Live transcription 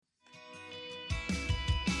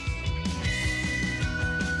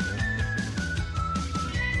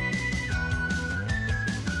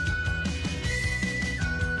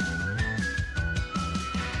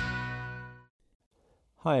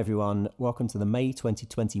Hi everyone, welcome to the May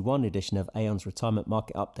 2021 edition of Aon's Retirement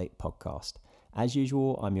Market Update podcast. As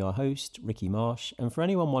usual, I'm your host, Ricky Marsh, and for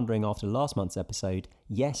anyone wondering after last month's episode,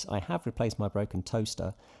 yes, I have replaced my broken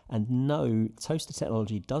toaster, and no, toaster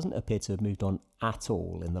technology doesn't appear to have moved on at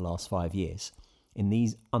all in the last 5 years. In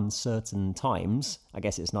these uncertain times, I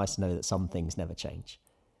guess it's nice to know that some things never change.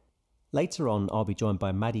 Later on, I'll be joined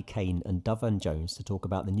by Maddie Kane and Dovan Jones to talk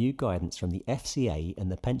about the new guidance from the FCA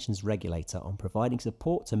and the pensions regulator on providing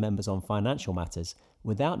support to members on financial matters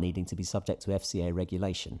without needing to be subject to FCA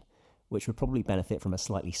regulation, which would probably benefit from a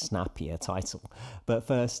slightly snappier title. But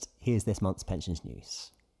first, here's this month's pensions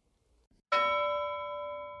news.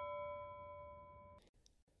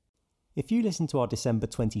 If you listen to our December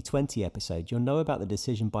 2020 episode, you'll know about the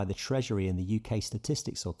decision by the Treasury and the UK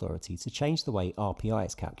Statistics Authority to change the way RPI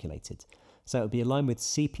is calculated, so it will be aligned with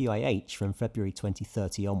CPIH from February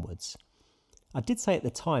 2030 onwards. I did say at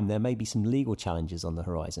the time there may be some legal challenges on the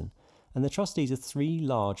horizon, and the trustees of 3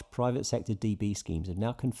 large private sector DB schemes have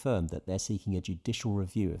now confirmed that they're seeking a judicial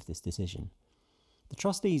review of this decision. The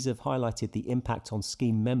trustees have highlighted the impact on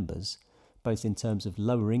scheme members, both in terms of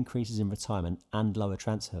lower increases in retirement and lower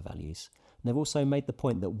transfer values. And they've also made the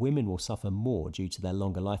point that women will suffer more due to their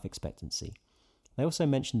longer life expectancy. They also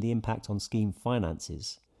mentioned the impact on scheme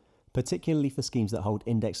finances, particularly for schemes that hold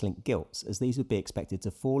index-linked gilts, as these would be expected to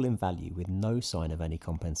fall in value with no sign of any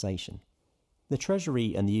compensation. The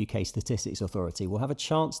Treasury and the UK Statistics Authority will have a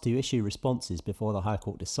chance to issue responses before the High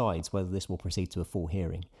Court decides whether this will proceed to a full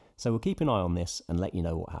hearing, so we'll keep an eye on this and let you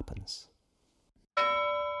know what happens.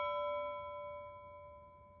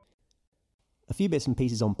 A few bits and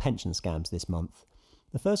pieces on pension scams this month.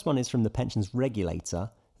 The first one is from the pensions regulator,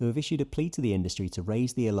 who have issued a plea to the industry to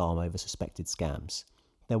raise the alarm over suspected scams.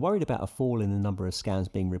 They're worried about a fall in the number of scams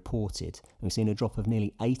being reported, and we've seen a drop of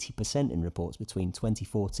nearly 80% in reports between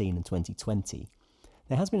 2014 and 2020.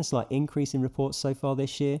 There has been a slight increase in reports so far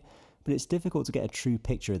this year, but it's difficult to get a true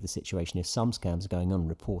picture of the situation if some scams are going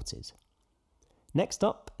unreported. Next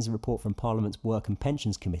up is a report from Parliament's Work and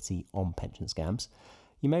Pensions Committee on pension scams.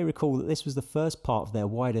 You may recall that this was the first part of their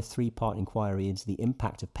wider 3-part inquiry into the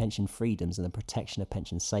impact of pension freedoms and the protection of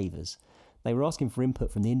pension savers. They were asking for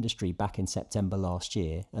input from the industry back in September last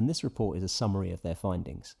year, and this report is a summary of their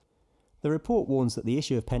findings. The report warns that the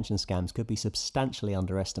issue of pension scams could be substantially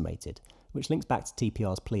underestimated, which links back to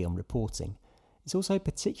TPR's plea on reporting. It's also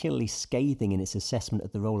particularly scathing in its assessment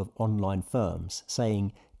of the role of online firms,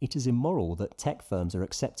 saying, "It is immoral that tech firms are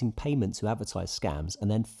accepting payment to advertise scams and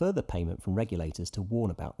then further payment from regulators to warn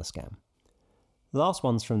about the scam." The last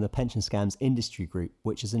one's from the Pension Scams Industry Group,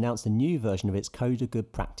 which has announced a new version of its Code of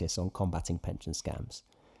Good Practice on combating pension scams.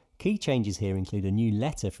 Key changes here include a new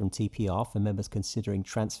letter from TPR for members considering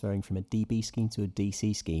transferring from a DB scheme to a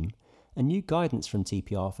DC scheme, and new guidance from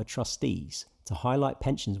TPR for trustees to highlight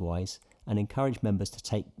pensions-wise and encourage members to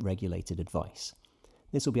take regulated advice.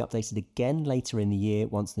 This will be updated again later in the year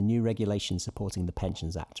once the new regulations supporting the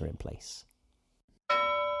Pensions Act are in place.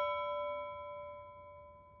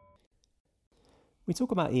 We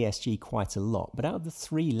talk about ESG quite a lot, but out of the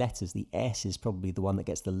 3 letters, the S is probably the one that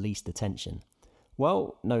gets the least attention.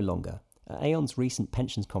 Well, no longer. At Aon's recent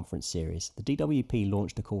pensions conference series, the DWP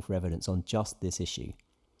launched a call for evidence on just this issue.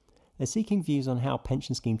 They're seeking views on how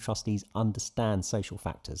pension scheme trustees understand social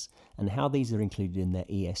factors and how these are included in their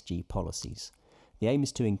ESG policies. The aim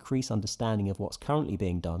is to increase understanding of what's currently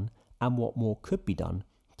being done and what more could be done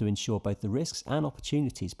to ensure both the risks and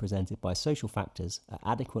opportunities presented by social factors are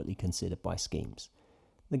adequately considered by schemes.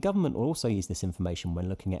 The government will also use this information when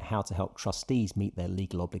looking at how to help trustees meet their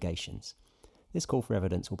legal obligations. This call for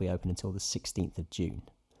evidence will be open until the 16th of June.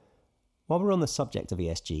 While we're on the subject of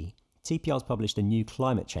ESG, TPR's published a new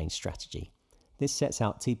climate change strategy. This sets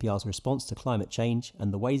out TPR's response to climate change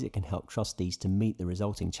and the ways it can help trustees to meet the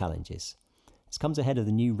resulting challenges. This comes ahead of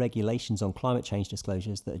the new regulations on climate change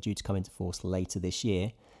disclosures that are due to come into force later this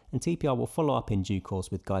year, and TPR will follow up in due course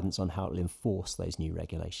with guidance on how it will enforce those new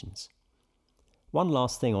regulations. One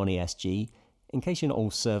last thing on ESG. In case you're not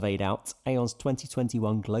all surveyed out, Aon's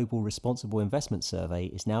 2021 Global Responsible Investment Survey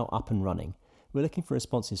is now up and running. We're looking for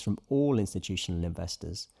responses from all institutional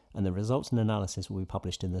investors, and the results and analysis will be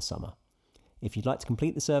published in the summer. If you'd like to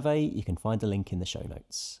complete the survey, you can find a link in the show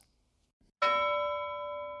notes.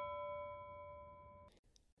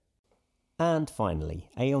 And finally,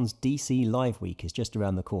 Aon's DC Live Week is just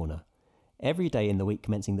around the corner. Every day in the week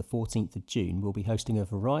commencing the 14th of June, we'll be hosting a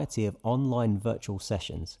variety of online virtual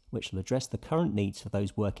sessions which will address the current needs for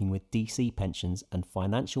those working with DC pensions and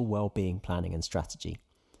financial well-being planning and strategy.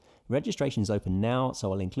 Registration is open now,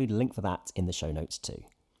 so I'll include a link for that in the show notes too.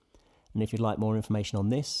 And if you'd like more information on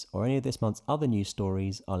this or any of this month's other news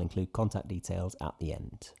stories, I'll include contact details at the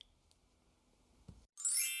end.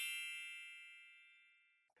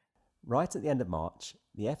 Right at the end of March,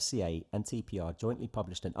 the FCA and TPR jointly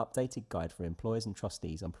published an updated guide for employers and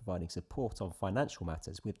trustees on providing support on financial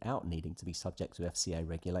matters without needing to be subject to FCA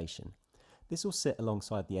regulation. This will sit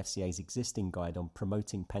alongside the FCA's existing guide on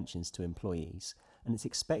promoting pensions to employees, and it's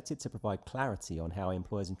expected to provide clarity on how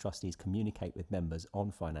employers and trustees communicate with members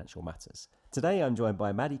on financial matters. Today I'm joined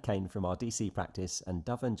by Maddie Kane from our DC practice and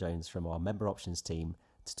Dovan Jones from our member options team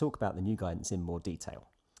to talk about the new guidance in more detail.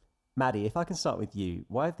 Maddie, if I can start with you,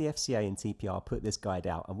 why have the FCA and TPR put this guide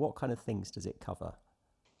out and what kind of things does it cover?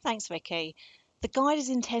 Thanks, Vicky. The guide is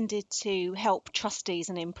intended to help trustees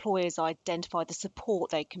and employers identify the support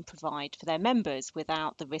they can provide for their members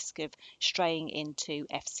without the risk of straying into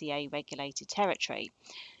FCA regulated territory.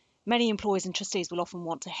 Many employers and trustees will often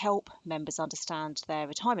want to help members understand their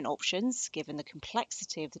retirement options, given the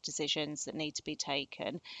complexity of the decisions that need to be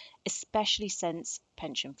taken, especially since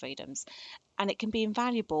pension freedoms. And it can be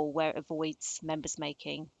invaluable where it avoids members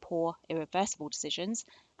making poor, irreversible decisions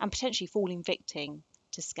and potentially falling victim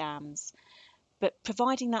to scams. But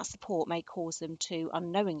providing that support may cause them to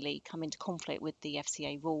unknowingly come into conflict with the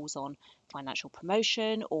FCA rules on financial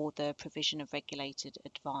promotion or the provision of regulated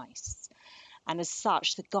advice. And as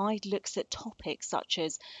such, the guide looks at topics such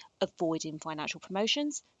as avoiding financial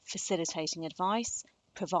promotions, facilitating advice,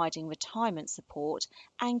 providing retirement support,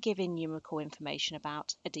 and giving numerical information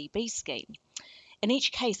about a DB scheme. In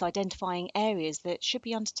each case, identifying areas that should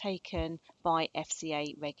be undertaken by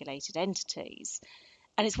FCA regulated entities.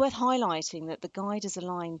 And it's worth highlighting that the guide is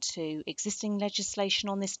aligned to existing legislation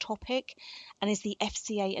on this topic and is the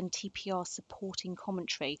FCA and TPR supporting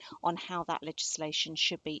commentary on how that legislation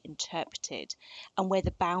should be interpreted and where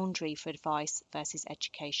the boundary for advice versus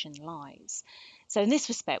education lies. So in this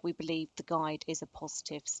respect, we believe the guide is a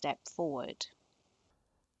positive step forward.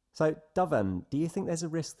 So, Dovan, do you think there's a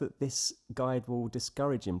risk that this guide will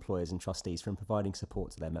discourage employers and trustees from providing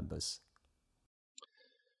support to their members?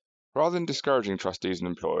 Rather than discouraging trustees and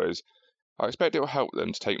employers, I expect it will help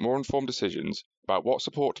them to take more informed decisions about what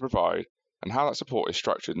support to provide and how that support is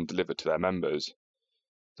structured and delivered to their members.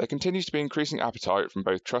 There continues to be increasing appetite from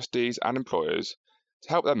both trustees and employers to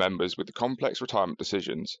help their members with the complex retirement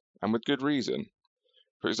decisions, and with good reason.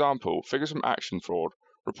 For example, figures from Action Fraud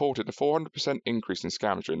reported a 400% increase in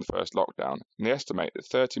scams during the first lockdown, and they estimate that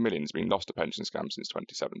 30 million has been lost to pension scams since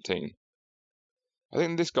 2017. I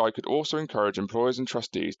think this guide could also encourage employers and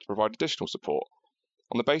trustees to provide additional support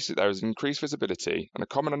on the basis that there is increased visibility and a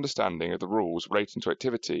common understanding of the rules relating to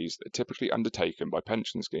activities that are typically undertaken by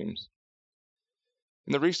pension schemes.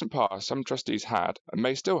 In the recent past, some trustees had, and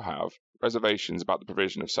may still have, reservations about the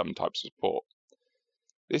provision of some types of support.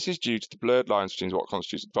 This is due to the blurred lines between what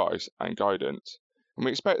constitutes advice and guidance, and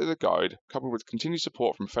we expect that the guide, coupled with continued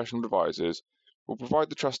support from professional advisors, will provide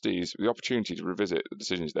the trustees with the opportunity to revisit the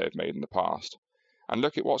decisions they have made in the past and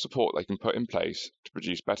look at what support they can put in place to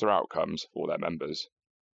produce better outcomes for their members.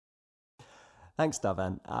 Thanks,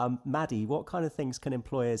 Dovan. Maddie, what kind of things can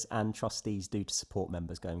employers and trustees do to support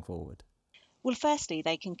members going forward? Well, firstly,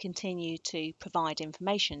 they can continue to provide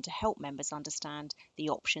information to help members understand the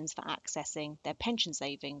options for accessing their pension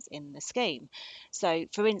savings in the scheme. So,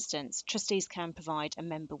 for instance, trustees can provide a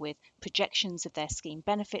member with projections of their scheme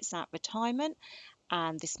benefits at retirement,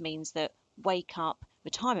 and this means that Wake Up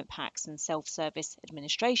retirement packs and self-service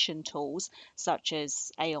administration tools such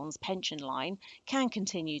as Aon's pension line can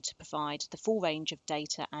continue to provide the full range of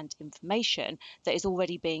data and information that is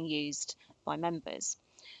already being used by members.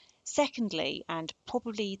 Secondly, and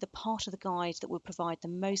probably the part of the guide that will provide the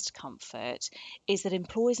most comfort, is that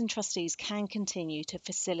employers and trustees can continue to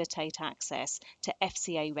facilitate access to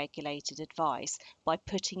FCA regulated advice by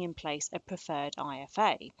putting in place a preferred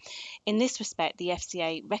IFA. In this respect, the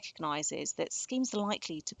FCA recognises that schemes are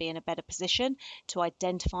likely to be in a better position to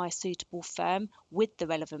identify a suitable firm with the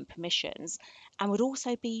relevant permissions and would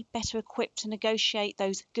also be better equipped to negotiate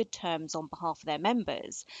those good terms on behalf of their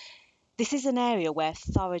members. This is an area where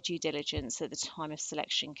thorough due diligence at the time of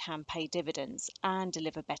selection can pay dividends and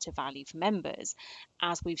deliver better value for members,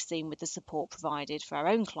 as we've seen with the support provided for our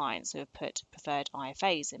own clients who have put preferred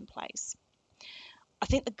IFAs in place. I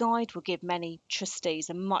think the guide will give many trustees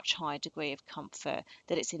a much higher degree of comfort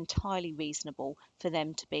that it's entirely reasonable for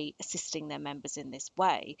them to be assisting their members in this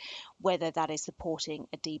way, whether that is supporting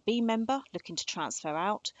a DB member looking to transfer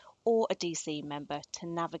out or a DC member to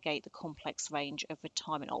navigate the complex range of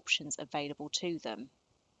retirement options available to them.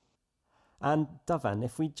 And Dovan,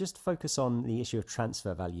 if we just focus on the issue of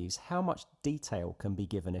transfer values, how much detail can be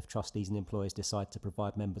given if trustees and employers decide to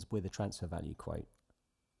provide members with a transfer value quote?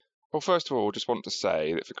 Well, first of all, just want to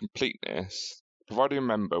say that for completeness, providing a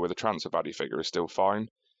member with a transfer value figure is still fine,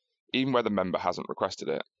 even where the member hasn't requested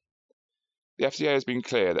it. The FCA has been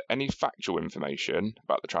clear that any factual information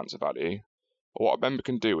about the transfer value, or what a member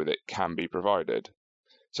can do with it, can be provided.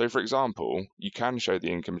 So, for example, you can show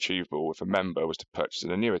the income achievable if a member was to purchase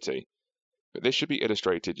an annuity, but this should be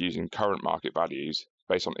illustrated using current market values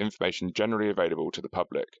based on information generally available to the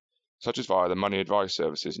public, such as via the Money Advice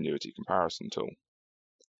Services annuity comparison tool.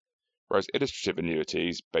 Whereas illustrative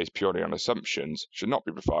annuities based purely on assumptions should not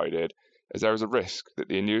be provided, as there is a risk that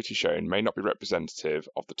the annuity shown may not be representative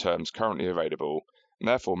of the terms currently available and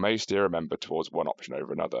therefore may steer a member towards one option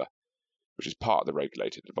over another, which is part of the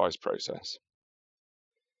regulated advice process.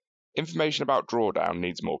 Information about drawdown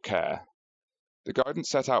needs more care. The guidance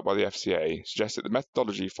set out by the FCA suggests that the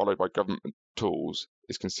methodology followed by government tools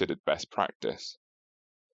is considered best practice.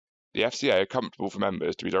 The FCA are comfortable for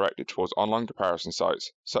members to be directed towards online comparison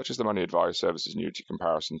sites such as the Money Advice Services annuity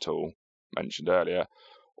comparison tool mentioned earlier,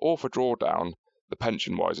 or for drawdown, the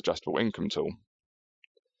PensionWise adjustable income tool.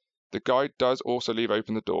 The guide does also leave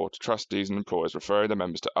open the door to trustees and employers referring their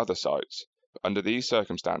members to other sites, but under these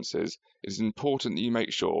circumstances, it is important that you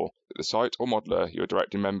make sure that the site or modeler you are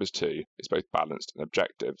directing members to is both balanced and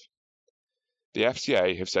objective. The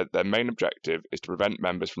FCA have said their main objective is to prevent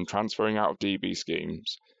members from transferring out of DB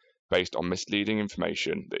schemes based on misleading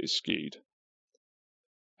information that is skewed.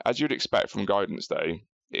 As you'd expect from guidance though,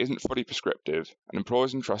 it isn't fully prescriptive, and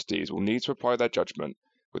employers and trustees will need to apply their judgment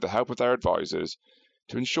with the help of their advisors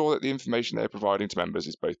to ensure that the information they are providing to members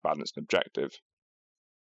is both balanced and objective.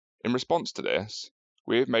 In response to this,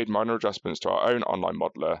 we have made minor adjustments to our own online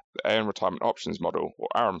modeler, the Aon Retirement Options Model, or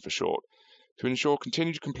ARM for short, to ensure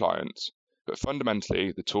continued compliance, but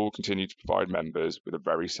fundamentally the tool continued to provide members with a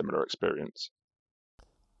very similar experience.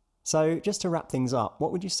 So just to wrap things up,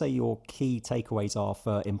 what would you say your key takeaways are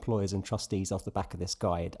for employers and trustees off the back of this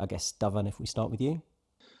guide? I guess, Dhavan, if we start with you.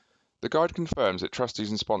 The guide confirms that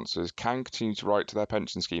trustees and sponsors can continue to write to their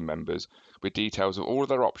pension scheme members with details of all of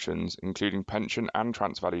their options, including pension and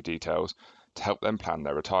transfer value details, to help them plan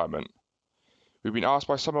their retirement. We've been asked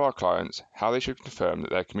by some of our clients how they should confirm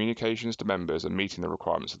that their communications to members are meeting the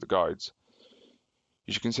requirements of the guides.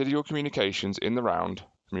 You should consider your communications in the round,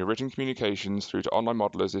 from your written communications through to online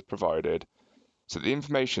modelers if provided, so that the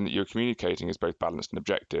information that you're communicating is both balanced and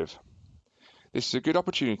objective. This is a good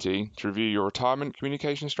opportunity to review your retirement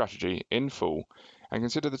communication strategy in full and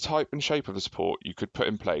consider the type and shape of the support you could put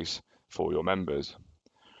in place for your members.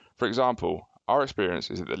 For example, our experience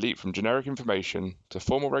is that the leap from generic information to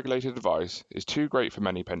formal regulated advice is too great for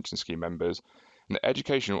many pension scheme members, and that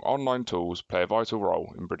educational online tools play a vital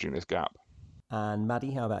role in bridging this gap. And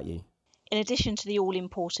Maddie, how about you? In addition to the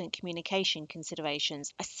all-important communication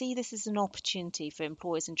considerations, I see this as an opportunity for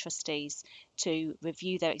employers and trustees to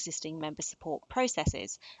review their existing member support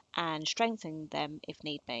processes and strengthen them if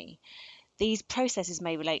need be. These processes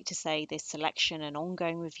may relate to, say, the selection and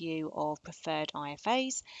ongoing review of preferred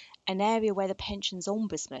IFAs, an area where the Pensions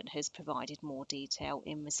Ombudsman has provided more detail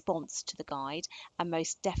in response to the guide, and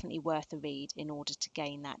most definitely worth a read in order to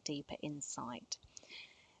gain that deeper insight.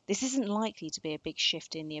 This isn't likely to be a big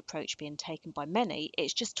shift in the approach being taken by many,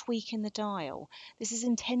 it's just tweaking the dial. This is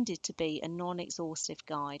intended to be a non-exhaustive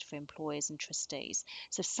guide for employers and trustees,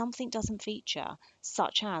 so if something doesn't feature,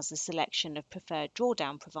 such as the selection of preferred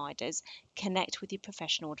drawdown providers, connect with your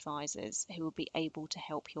professional advisors who will be able to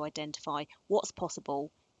help you identify what's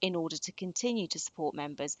possible in order to continue to support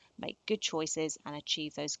members make good choices and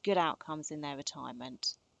achieve those good outcomes in their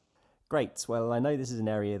retirement. Great. Well, I know this is an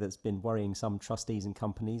area that's been worrying some trustees and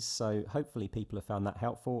companies, so hopefully people have found that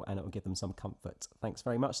helpful and it will give them some comfort. Thanks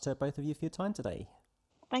very much to both of you for your time today.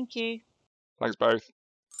 Thank you. Thanks both.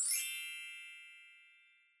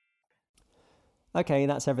 Okay,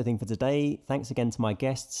 that's everything for today. Thanks again to my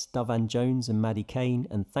guests, Dhavan Jones and Maddie Kane,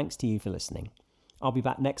 and thanks to you for listening. I'll be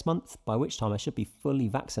back next month, by which time I should be fully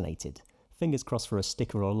vaccinated. Fingers crossed for a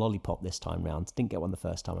sticker or a lollipop this time round. Didn't get one the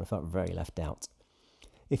first time, I felt very left out.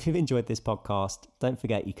 If you've enjoyed this podcast, don't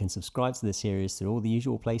forget you can subscribe to the series through all the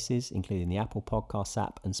usual places, including the Apple Podcasts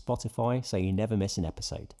app and Spotify, so you never miss an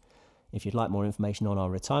episode. If you'd like more information on our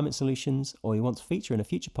retirement solutions, or you want to feature in a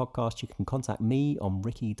future podcast, you can contact me on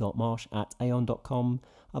ricky.marsh@aon.com.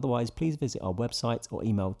 Otherwise, please visit our website or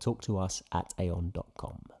email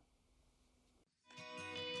talktous@aon.com.